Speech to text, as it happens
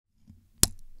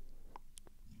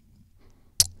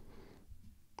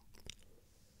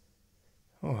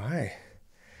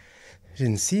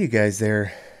didn't see you guys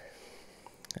there.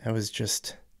 I was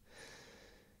just...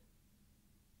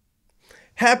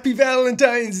 Happy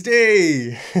Valentine's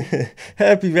Day!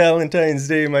 Happy Valentine's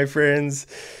Day, my friends.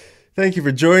 Thank you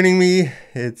for joining me.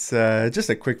 It's just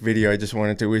a quick video. I just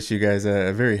wanted to wish you guys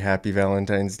a very happy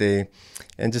Valentine's Day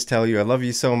and just tell you I love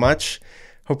you so much.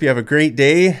 Hope you have a great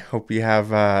day. Hope you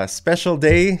have a special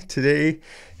day today.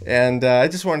 And I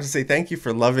just wanted to say thank you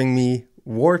for loving me,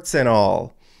 warts and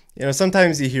all. You know,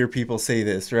 sometimes you hear people say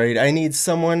this, right? I need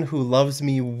someone who loves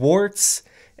me, warts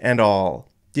and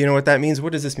all. Do you know what that means?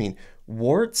 What does this mean?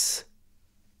 Warts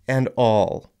and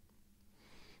all.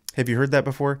 Have you heard that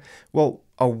before? Well,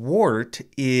 a wart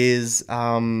is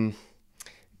kind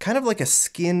of like a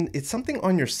skin. It's something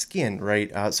on your skin,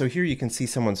 right? So here you can see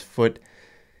someone's foot.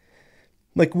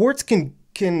 Like warts can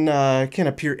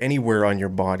appear anywhere on your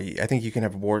body. I think you can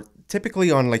have wart typically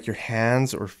on like your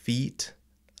hands or feet,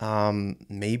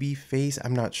 maybe face.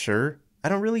 I'm not sure. I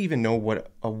don't really even know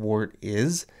what a wart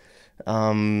is.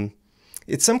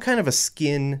 It's some kind of a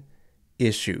skin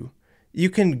issue. You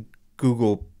can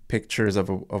Google pictures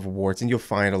of warts and you'll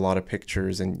find a lot of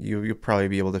pictures, and you'll probably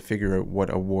be able to figure out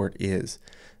what a wart is.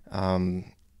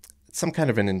 It's some kind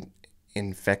of an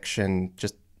infection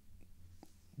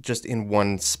just in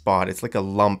one spot. It's like a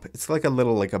lump. It's like a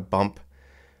little, like a bump,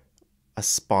 a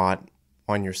spot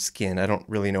on your skin. I don't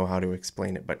really know how to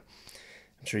explain it, but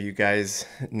I'm sure you guys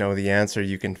know the answer.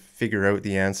 You can figure out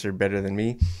the answer better than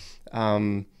me.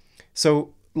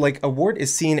 So like a wart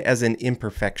is seen as an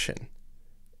imperfection,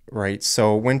 right?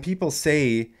 So when people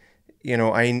say, you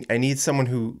know, I need someone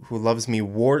who loves me,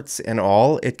 warts and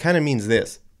all, it kind of means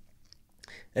this.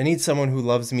 I need someone who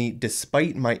loves me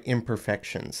despite my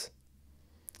imperfections,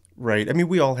 right? I mean,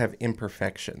 we all have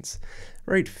imperfections,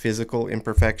 right? Physical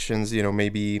imperfections, you know,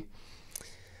 maybe,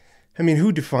 I mean,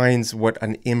 who defines what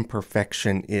an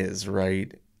imperfection is,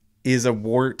 right? Is a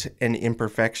wart an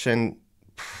imperfection?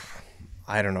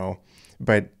 I don't know,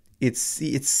 but it's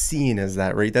seen as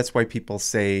that, right? That's why people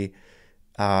say,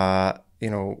 you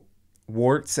know,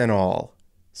 warts and all.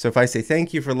 So if I say,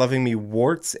 thank you for loving me,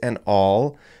 warts and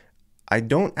all, I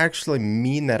don't actually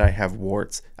mean that I have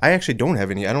warts. I actually don't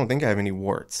have any. I don't think I have any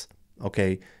warts.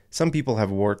 Okay. Some people have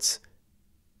warts.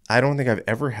 I don't think I've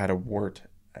ever had a wart.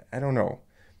 I don't know.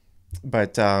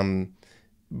 But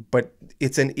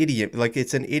it's an idiom. Like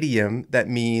it's an idiom that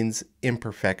means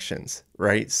imperfections,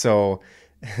 right? So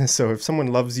if someone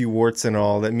loves you, warts and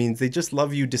all, that means they just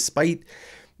love you despite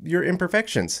your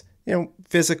imperfections, you know,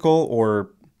 physical or,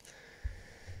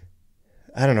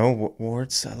 I don't know,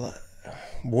 warts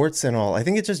and all. I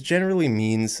think it just generally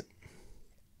means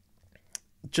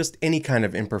just any kind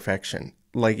of imperfection.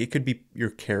 Like it could be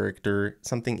your character,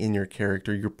 something in your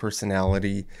character, your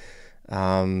personality,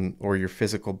 or your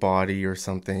physical body or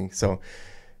something. So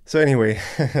anyway,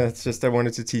 that's just, I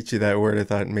wanted to teach you that word. I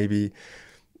thought maybe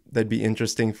that'd be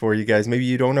interesting for you guys. Maybe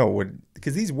you don't know what,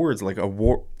 because these words like the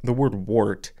word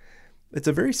wart, it's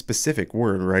a very specific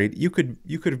word, right? You could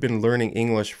have been learning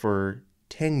English for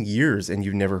 10 years and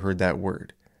you've never heard that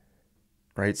word,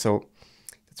 right? So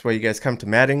that's why you guys come to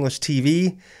Mad English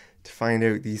TV to find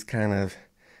out these kind of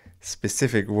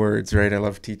specific words, right? I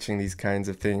love teaching these kinds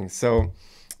of things. So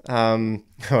I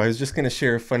was just going to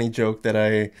share a funny joke that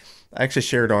I actually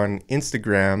shared on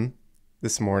Instagram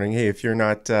this morning. Hey, if you're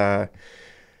not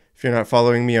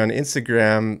following me on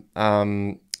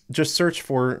Instagram, just search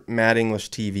for Mad English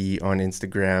TV on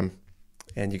Instagram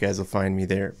and you guys will find me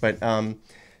there. But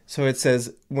so it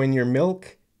says, when your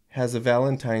milk has a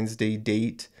Valentine's Day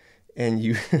date and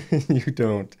you you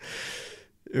don't.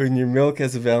 When your milk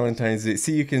has a Valentine's Day,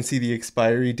 see, you can see the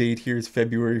expiry date here is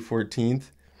February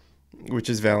 14th, which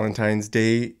is Valentine's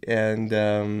Day, and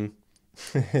and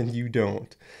you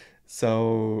don't.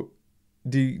 So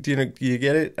do you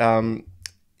get it?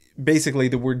 Basically,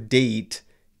 the word date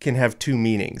can have two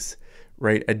meanings,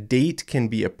 right? A date can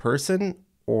be a person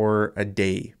or a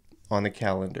day on the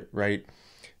calendar, right?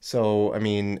 So, I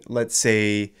mean, let's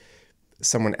say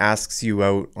someone asks you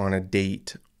out on a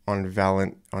date on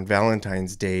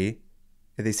Valentine's Day,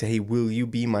 and they say, hey, will you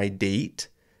be my date?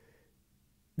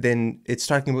 Then it's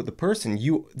talking about the person.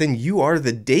 Then you are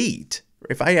the date.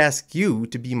 If I ask you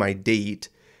to be my date,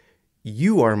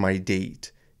 you are my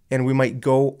date. And we might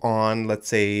go on, let's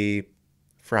say,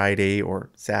 Friday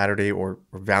or Saturday or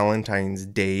Valentine's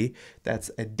Day. That's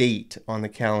a date on the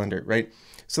calendar, right?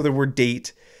 So the word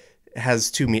date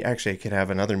has two meanings. Actually, it could have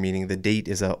another meaning. The date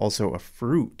is also a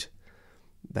fruit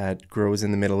that grows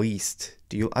in the Middle East.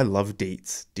 I love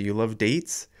dates. Do you love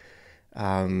dates?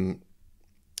 They're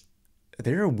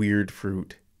a weird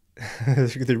fruit.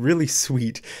 They're really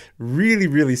sweet, really,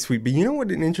 really sweet. But you know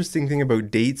what an interesting thing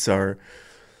about dates are?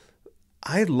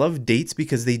 I love dates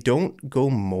because they don't go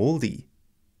moldy.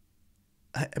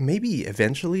 Maybe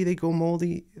eventually they go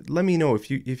moldy. Let me know if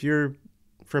you're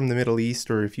from the Middle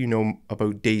East, or if you know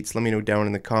about dates. Let me know down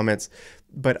in the comments.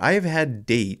 But I've had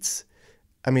dates.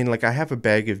 I mean, like, I have a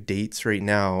bag of dates right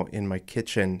now in my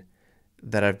kitchen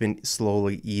that I've been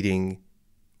slowly eating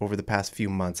over the past few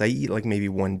months. I eat like maybe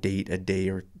one date a day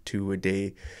or two a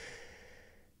day.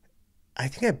 I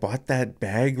think I bought that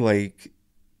bag like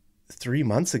 3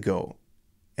 months ago.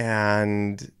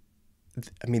 And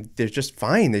I mean, they're just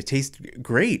fine. They taste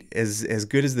great, as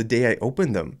good as the day I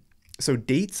opened them. So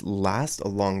dates last a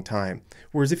long time.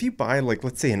 Whereas if you buy, like,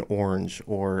 let's say an orange,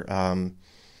 or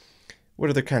what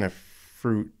other kind of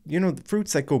fruit? You know, the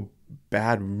fruits that go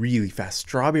bad really fast.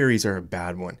 Strawberries are a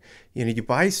bad one. You know, you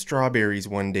buy strawberries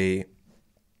one day,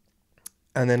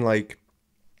 and then like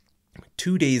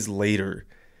 2 days later,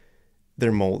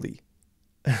 they're moldy.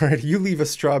 Right? You leave a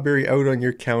strawberry out on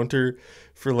your counter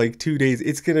for like 2 days,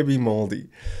 it's gonna be moldy.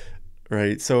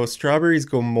 Right? So strawberries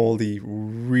go moldy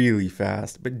really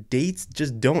fast, but dates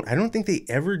just don't. I don't think they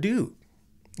ever do.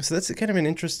 So that's kind of an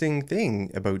interesting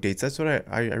thing about dates. That's what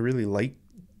I really like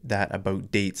that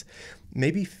about dates.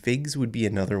 Maybe figs would be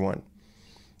another one.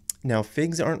 Now,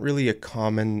 figs aren't really a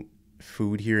common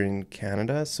food here in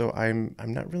Canada, so I'm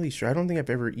not really sure. I don't think I've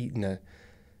ever eaten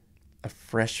a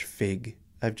fresh fig.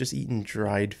 I've just eaten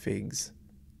dried figs.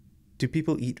 Do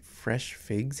people eat fresh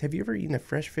figs? Have you ever eaten a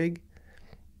fresh fig?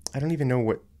 I don't even know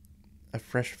what a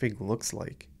fresh fig looks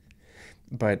like.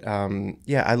 But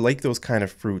yeah, I like those kind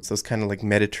of fruits, those kind of like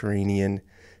Mediterranean,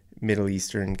 Middle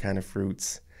Eastern kind of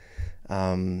fruits.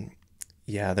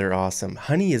 Yeah, they're awesome.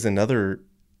 Honey is another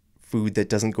food that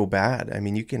doesn't go bad. I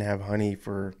mean, you can have honey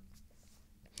for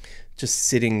just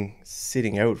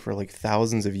sitting out for like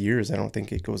thousands of years. I don't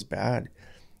think it goes bad.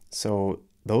 So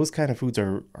those kind of foods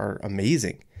are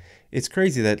amazing. It's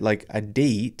crazy that like a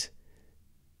date,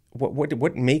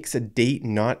 what makes a date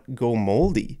not go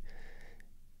moldy?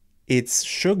 It's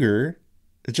sugar,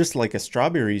 just like a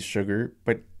strawberry's sugar,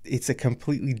 but it's a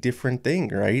completely different thing,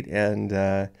 right? And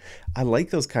I like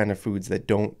those kind of foods that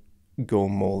don't go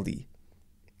moldy.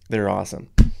 They're awesome.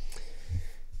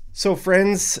 So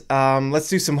friends, let's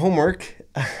do some homework.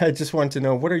 I just want to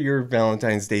know, what are your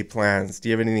Valentine's Day plans? Do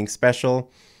you have anything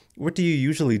special? What do you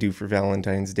usually do for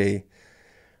Valentine's Day?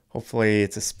 Hopefully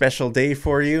it's a special day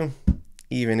for you,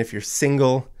 even if you're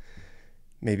single.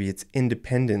 Maybe it's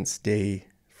Independence Day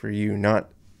for you,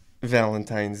 not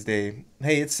Valentine's Day.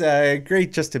 Hey, it's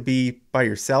great just to be by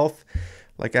yourself,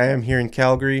 like I am here in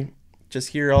Calgary, just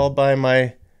here all by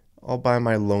my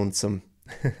lonesome.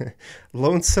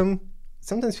 Lonesome?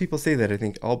 Sometimes people say that, I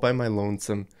think, all by my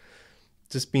lonesome.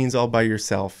 Just means all by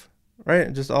yourself,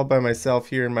 right? Just all by myself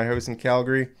here in my house in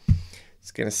Calgary.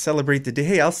 Just gonna celebrate the day.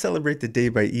 Hey, I'll celebrate the day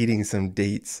by eating some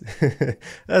dates.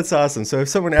 That's awesome. So if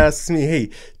someone asks me, hey,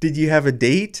 did you have a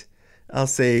date? I'll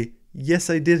say,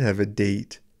 yes, I did have a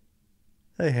date.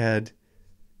 I had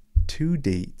 2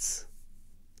 dates.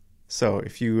 So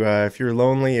if you're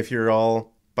lonely, if you're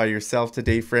all by yourself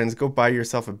today, friends, go buy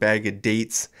yourself a bag of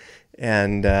dates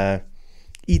and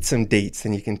eat some dates.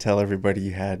 Then you can tell everybody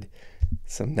you had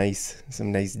some nice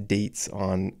dates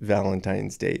on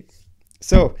Valentine's Day.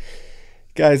 So,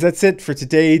 guys, that's it for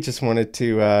today. Just wanted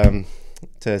to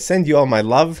send you all my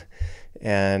love,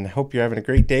 and hope you're having a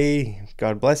great day.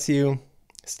 God bless you.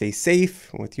 Stay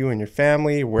safe with you and your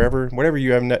family, whatever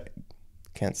you have.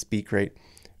 Can't speak right.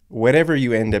 Whatever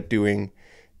you end up doing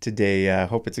today,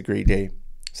 hope it's a great day.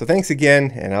 So thanks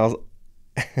again, and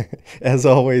as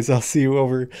always, I'll see you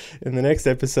over in the next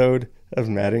episode of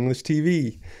Mad English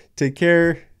TV. Take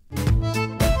care.